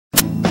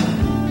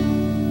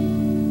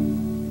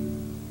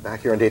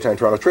Back here in Daytime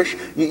Toronto. Trish,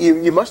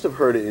 you must have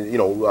heard,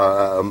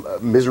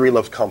 misery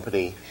loves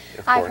company.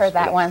 I've heard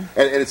that one.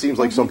 And it seems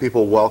like some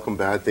people welcome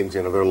bad things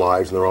into their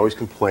lives, and they're always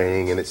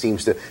complaining, and it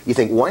seems to, you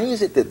think, why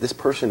is it that this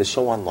person is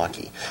so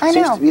unlucky? I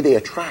know. Seems to be they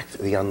attract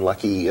the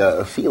unlucky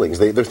feelings.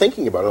 They're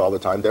thinking about it all the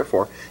time,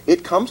 therefore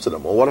it comes to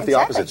them. Well, what if the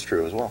opposite's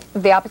true as well?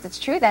 If the opposite's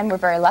true, then we're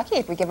very lucky.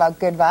 If we give out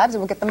good vibes,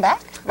 we'll get them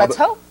back. Let's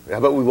hope. How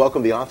about we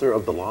welcome the author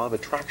of The Law of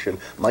Attraction,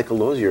 Michael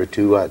Losier,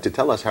 to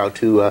tell us how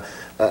to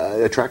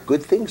attract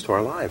good things to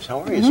our lives.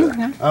 How are you,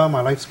 sir? Oh,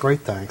 my life's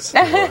great, thanks.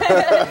 Good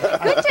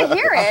to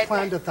hear it. I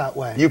planned it that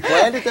way. You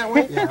planned it that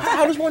way? Yeah.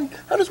 How does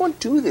one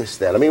do this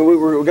then? I mean, we're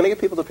going to get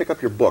people to pick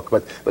up your book,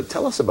 but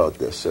tell us about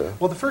this.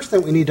 Well, the first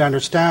thing we need to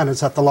understand is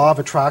that the law of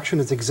attraction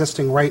is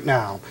existing right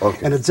now,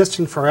 and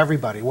existing for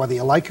everybody, whether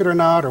you like it or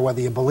not, or whether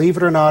you believe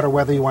it or not, or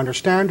whether you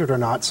understand it or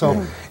not.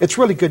 So it's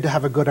really good to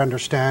have a good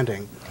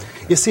understanding.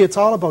 You see, it's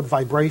all about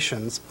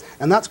vibrations,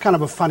 and that's kind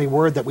of a funny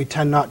word that we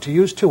tend not to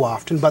use too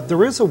often, but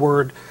there is a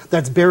word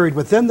that's buried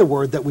within the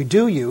word that we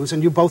do use,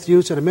 and you both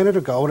used it a minute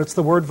ago, and it's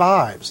the word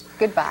vibes.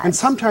 Good vibes. And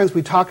sometimes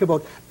we talk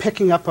about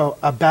picking up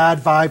a bad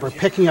vibe or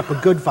picking up a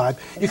good vibe.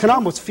 You can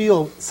almost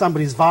feel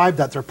somebody's vibe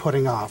that they're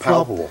putting off.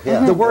 Palpable,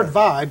 well, the word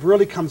vibe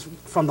really comes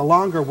from the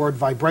longer word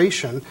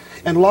vibration,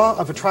 and law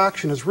of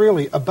attraction is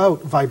really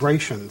about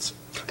vibrations.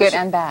 Good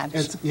and bad.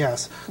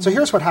 Yes. So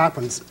here's what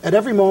happens. At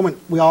every moment,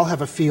 we all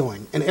have a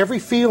feeling, and every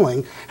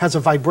feeling has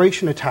a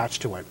vibration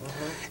attached to it.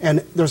 And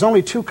there's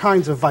only two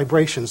kinds of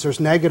vibrations.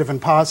 There's negative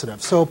and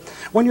positive. So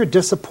when you're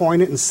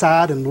disappointed and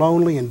sad and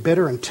lonely and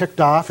bitter and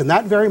ticked off, in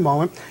that very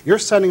moment, you're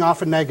sending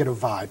off a negative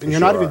vibe, and you're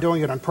not even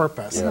doing it on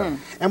purpose.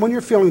 And when you're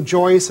feeling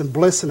joyous and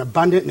bliss and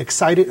abundant and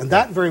excited, in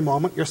that very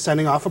moment, you're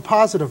sending off a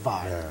positive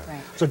vibe.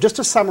 Right. So just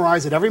to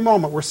summarize, at every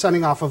moment, we're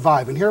sending off a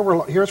vibe. And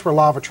here's where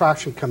law of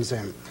attraction comes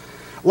in.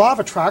 Law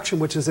of attraction,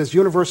 which is this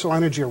universal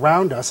energy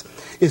around us,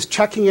 is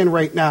checking in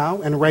right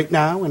now, and right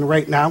now, and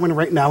right now, and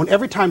right now. And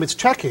every time it's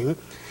checking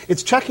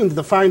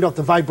to find out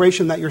the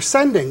vibration that you're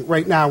sending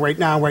right now, right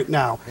now, right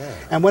now.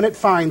 And when it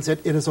finds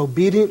it, it is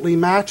obediently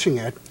matching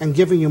it and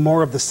giving you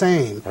more of the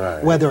same,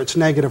 whether it's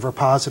negative or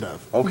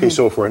positive. Okay,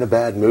 so if we're in a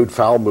bad mood,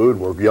 foul mood,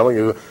 we're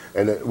yelling,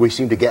 and we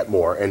seem to get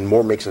more, and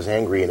more makes us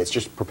angry, and it's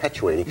just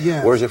perpetuating.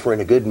 Whereas if we're in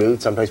a good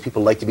mood, sometimes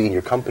people like to be in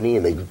your company,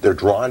 and they're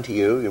drawn to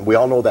you. And we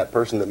all know that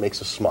person that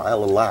makes us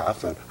smile and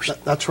laugh. And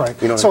that's right.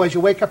 So as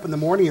you wake up in the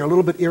morning, you're a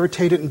little bit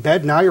irritated in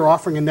bed. Now you're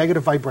offering a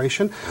negative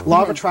vibration.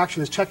 Law of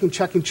attraction is checking,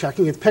 checking,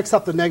 checking. It picks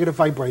up the negative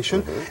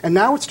vibration, and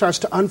now it starts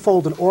to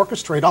unfold and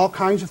orchestrate all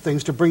kinds of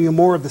things to bring you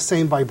more of the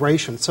same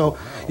vibration. So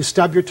you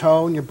stub your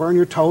toe, and you burn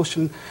your toast,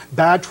 and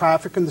bad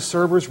traffic, and the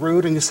server's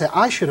rude, and you say,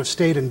 I should have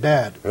stayed in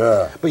bed.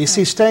 But you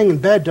see, staying in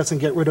bed doesn't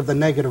get rid of the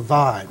negative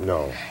vibe.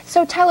 No.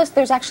 So tell us,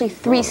 there's actually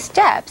 3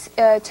 steps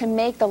to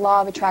make the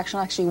law of attraction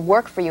actually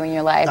work for you in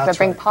your life, but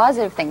bring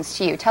positive things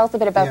to you. Tell us a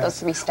bit about those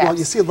 3 steps. Well,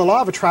 you see, the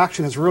law of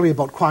attraction is really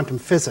about quantum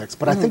physics,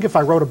 but I think if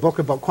I wrote a book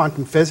about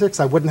quantum physics,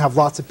 I wouldn't have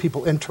lots of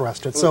people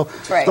interested. So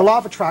the law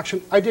of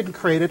attraction, I didn't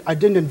create it, I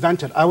didn't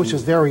invent it, I was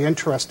just very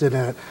interested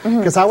in it,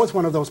 because I was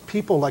one of those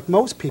people, like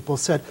most people,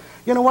 said,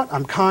 you know what,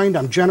 I'm kind,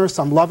 I'm generous,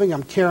 I'm loving,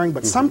 I'm caring,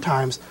 but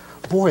sometimes,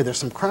 boy, there's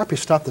some crappy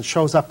stuff that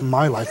shows up in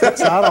my life.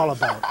 What's that all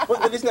about? Well,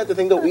 but isn't that the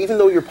thing, though? Even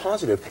though you're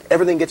positive,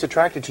 everything gets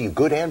attracted to you,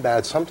 good and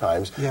bad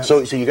sometimes.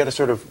 So you got to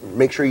sort of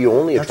make sure you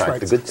only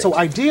attract the good things. So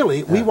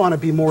ideally, we want to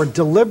be more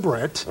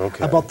deliberate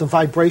about the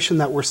vibration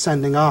that we're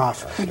sending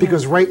off.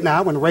 Because right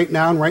now, and right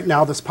now, and right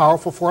now, this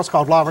powerful force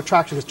called law of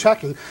attraction is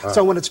checking.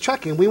 So when it's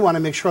checking, we want to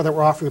make sure that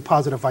we're offering a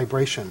positive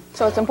vibration.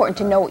 So it's important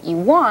to know what you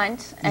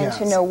want and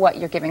to know what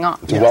you're giving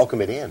off. To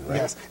welcome it in, right?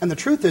 Yes. And the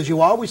truth is,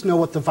 you always know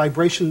what the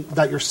vibration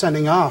that you're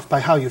sending off by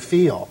how you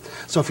feel.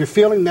 So if you're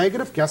feeling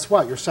negative, guess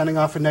what? You're sending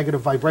off a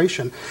negative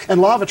vibration. And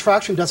law of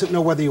attraction doesn't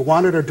know whether you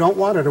want it or don't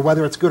want it, or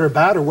whether it's good or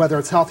bad, or whether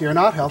it's healthy or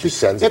not healthy.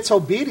 It's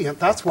obedient.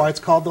 That's why it's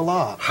called the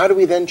law. How do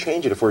we then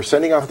change it? If we're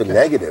sending off the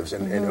negatives,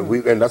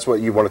 and that's what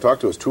you want to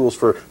talk to us, tools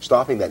for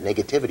stopping that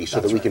negativity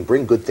so that we can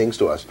bring good things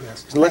to us.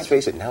 Let's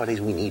face it,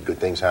 nowadays we need good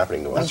things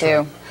happening to us. We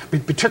do.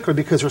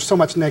 Particularly because there's so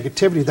much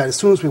negativity that as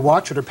soon as we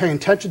watch it or pay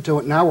attention to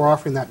it, now we're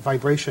offering that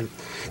vibration.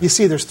 You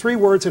see, there's 3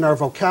 words in our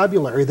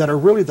vocabulary that are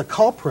really the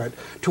culprit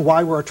to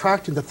why we're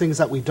attracting the things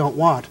that we don't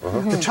want.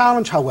 The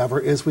challenge, however,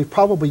 is we've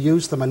probably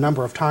used them a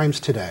number of times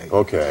today.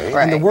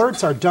 And the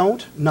words are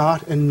don't,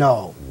 not, and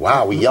no.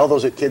 Wow, we yell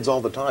those at kids all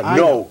the time.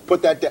 No,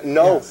 put that down.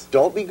 No,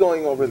 don't be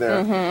going over there.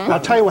 I'll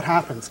tell you what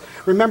happens.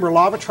 Remember,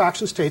 law of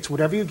attraction states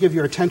whatever you give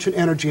your attention,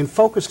 energy, and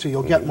focus to,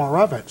 you'll get more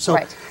of it. So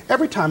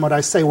every time when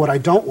I say what I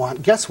don't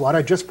want, guess what?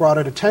 I just brought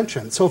it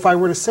attention. So if I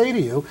were to say to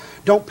you,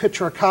 don't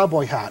picture a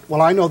cowboy hat.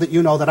 Well, I know that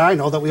you know that I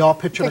know that we all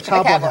picture the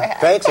cowboy hat.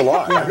 Thanks a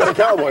lot. I've got a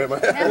cowboy in my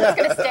head. I'm just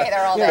going to stay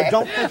there all day.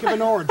 Don't think of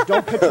an orange.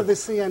 Don't picture the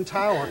CN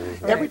Tower.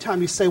 Every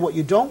time you say what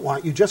you don't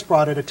want, you just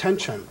brought it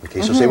attention.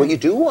 Okay, so say what you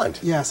do want.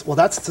 Yes, well,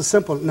 that's the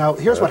simple. Now,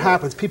 here's what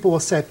happens. People will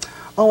say,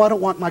 oh, I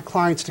don't want my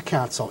clients to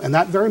cancel. In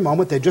that very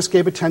moment, they just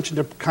gave attention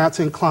to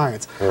canceling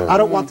clients. I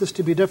don't want this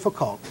to be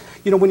difficult.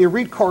 You know, when you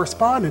read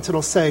correspondence,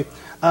 it'll say,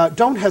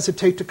 don't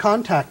hesitate to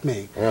contact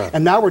me.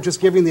 And now we're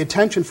just giving the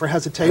attention for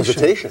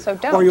hesitation. So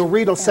don't. Or you'll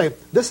read, it'll say,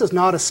 this is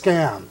not a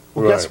scam.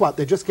 Well, guess what?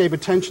 They just gave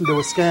attention to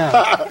a scam.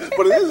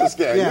 But it is a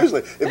scam,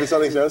 usually, if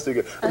something sounds too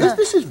good.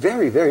 This is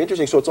very, very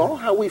interesting. So it's all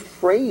how we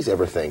phrase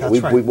everything, That's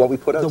right. what we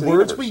put out to the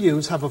words universe. we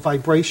use have a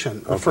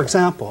vibration. For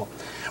example,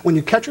 when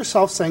you catch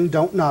yourself saying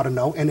don't, not, and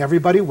no, and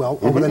everybody will,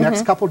 over the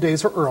next couple of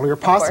days or earlier,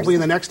 possibly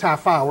in the next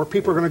half hour,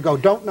 people are going to go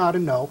don't, not,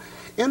 and no.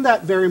 In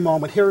that very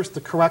moment, here's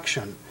the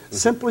correction.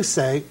 Simply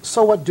say,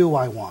 so what do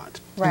I want?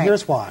 Right. And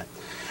here's why.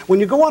 When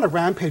you go on a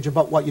rampage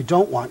about what you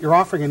don't want, you're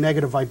offering a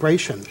negative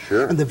vibration.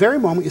 Sure. And the very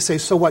moment you say,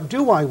 so what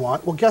do I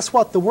want? Well, guess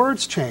what? The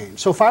words change.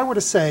 So if I were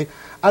to say,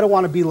 I don't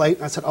want to be late,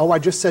 and I said, oh, I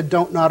just said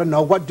don't, not, and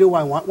no, what do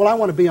I want? Well, I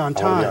want to be on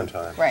time. I want to be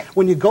on time. Right.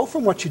 When you go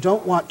from what you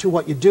don't want to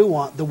what you do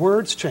want, the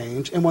words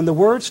change. And when the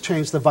words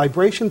change, the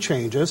vibration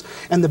changes.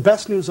 And the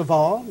best news of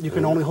all, you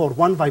can only hold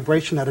one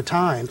vibration at a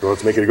time. So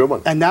let's make it a good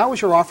one. And now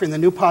as you're offering the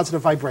new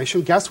positive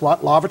vibration, guess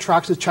what? Law of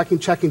attraction is checking,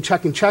 checking,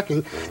 checking,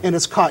 checking. And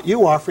it's caught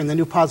you offering the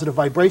new positive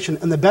vibration.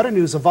 And the better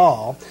news of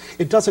all,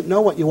 it doesn't know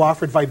what you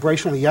offered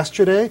vibrationally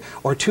yesterday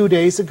or 2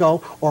 days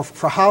ago or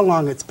for how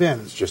long it's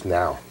been. It's just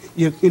now.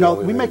 You know,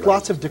 we make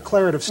lots of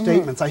declarative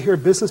statements. I hear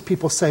business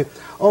people say,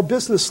 oh,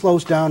 business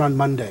slows down on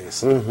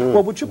Mondays.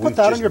 Well, would you put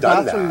that on your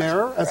bathroom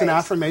mirror as an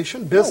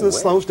affirmation?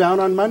 Business slows down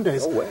on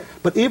Mondays. No way.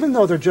 But even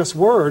though they're just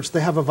words, they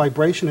have a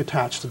vibration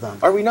attached to them.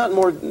 Are we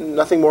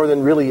nothing more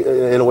than really,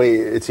 in a way,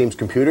 it seems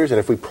computers? And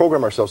if we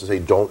program ourselves to say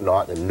don't,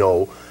 not, and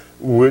no,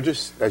 we're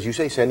just, as you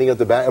say, sending out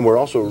the bad, and we're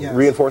also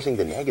reinforcing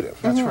the negative.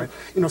 That's right.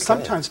 You know,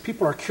 sometimes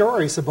people are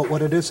curious about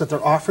what it is that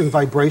they're offering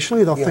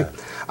vibrationally. They'll think,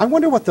 I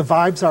wonder what the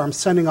vibes are I'm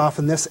sending off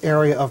in this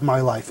area of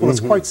my life. Well,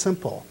 it's quite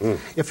simple.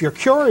 If you're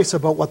curious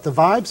about what the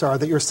vibes are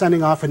that you're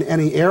sending off in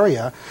any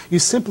area, you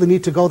simply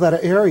need to go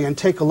that area and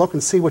take a look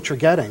and see what you're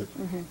getting.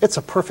 It's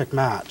a perfect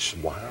match.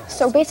 Wow.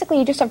 So basically,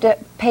 you just have to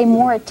pay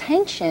more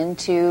attention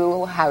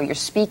to how you're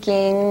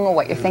speaking,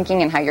 what you're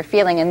thinking, and how you're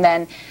feeling, and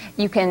then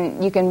you can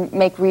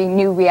make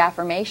new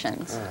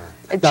reaffirmations.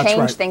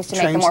 Change things to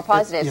make them more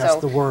positive. Yes,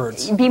 so the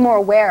words. Be more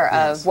aware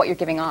of what you're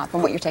giving off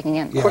and what you're taking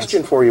in.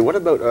 Question for you. What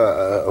about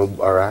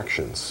our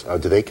actions?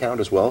 Do they count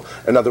as well?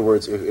 In other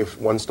words, if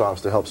one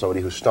stops to help somebody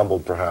who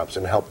stumbled perhaps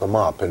and help them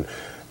up, and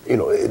you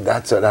know,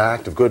 that's an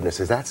act of goodness.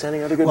 Is that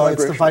sending out a good vibration?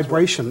 Well, it's the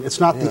vibration. It's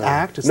not the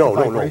act, it's the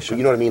vibration. No.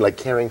 You know what I mean? Like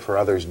caring for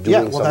others,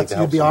 doing something to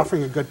help you'd be somebody.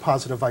 offering a good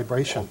positive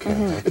vibration.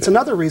 It's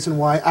another reason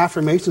why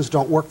affirmations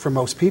don't work for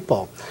most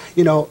people.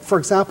 You know, for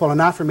example, an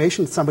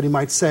affirmation, somebody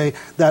might say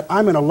that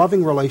I'm in a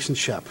loving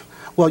relationship.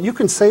 Well, you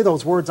can say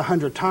those words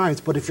 100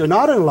 times, but if you're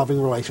not in a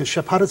loving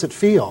relationship, how does it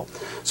feel?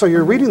 So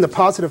you're reading the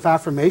positive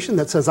affirmation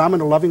that says, I'm in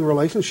a loving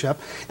relationship,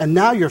 and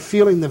now you're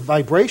feeling the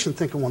vibration,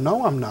 thinking, well,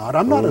 no, I'm not.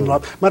 I'm not in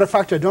love. Matter of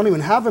fact, I don't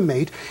even have a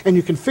mate, and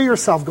you can feel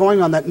yourself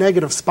going on that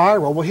negative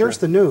spiral. Well, here's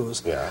the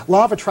news.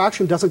 Law of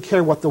attraction doesn't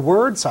care what the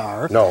words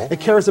are. No. It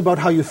cares about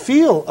how you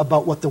feel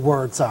about what the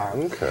words are.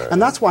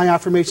 And that's why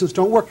affirmations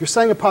don't work. You're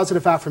saying a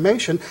positive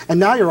affirmation, and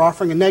now you're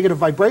offering a negative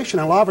vibration,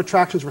 and law of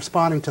attraction is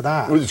responding to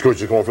that. Well, it's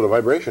just going for the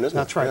vibration, isn't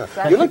it? That's right. Yeah.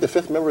 Exactly. You're like the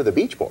fifth member of the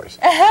Beach Boys.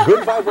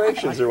 Good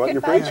vibrations are what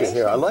you're preaching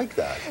here. I like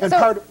that. And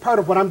part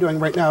of what I'm doing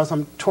right now is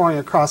I'm touring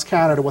across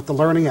Canada with the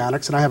Learning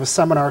Annex, and I have a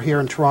seminar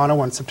here in Toronto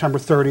on September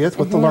 30th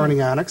with the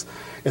Learning Annex.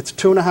 It's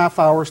 2.5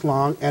 hours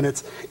long, and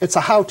it's a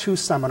how-to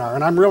seminar,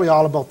 and I'm really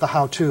all about the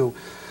how-to.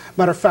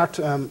 Matter of fact,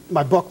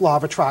 my book, Law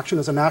of Attraction,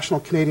 is a national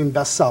Canadian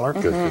bestseller.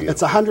 Good for you.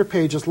 It's 100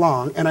 pages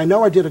long, and I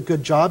know I did a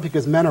good job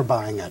because men are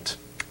buying it.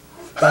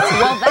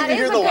 Well, that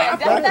is a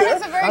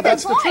very good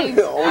point.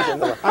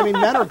 I mean,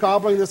 men are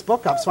gobbling this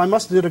book up, so I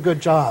must have did a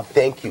good job.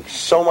 Thank you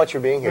so much for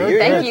being here.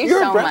 Thank you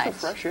you're so a breath much. of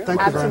fresh air.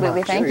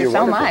 Absolutely, thank you You're so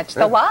wonderful. much.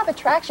 The Law of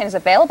Attraction is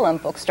available in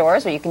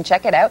bookstores, or you can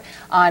check it out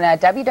on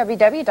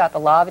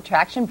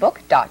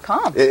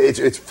www.thelawofattractionbook.com.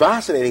 It's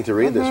fascinating to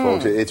read this,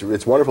 folks.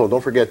 It's wonderful.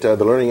 Don't forget the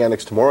Learning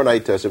Annex tomorrow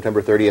night,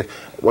 September 30th.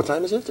 What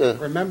time is it?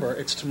 Remember,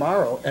 it's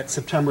tomorrow at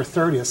September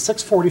 30th,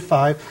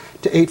 6:45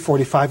 to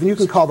 8:45, and you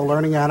can call the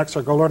Learning Annex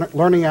or go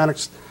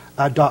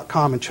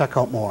learningannex.com and check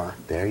out more.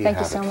 There you Thank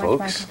have you so it, much,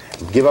 folks.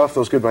 Michael. Give off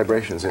those good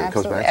vibrations, and it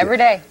comes back to every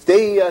day.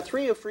 Day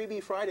 3 of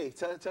Freebie Friday.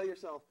 Tell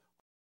yourself.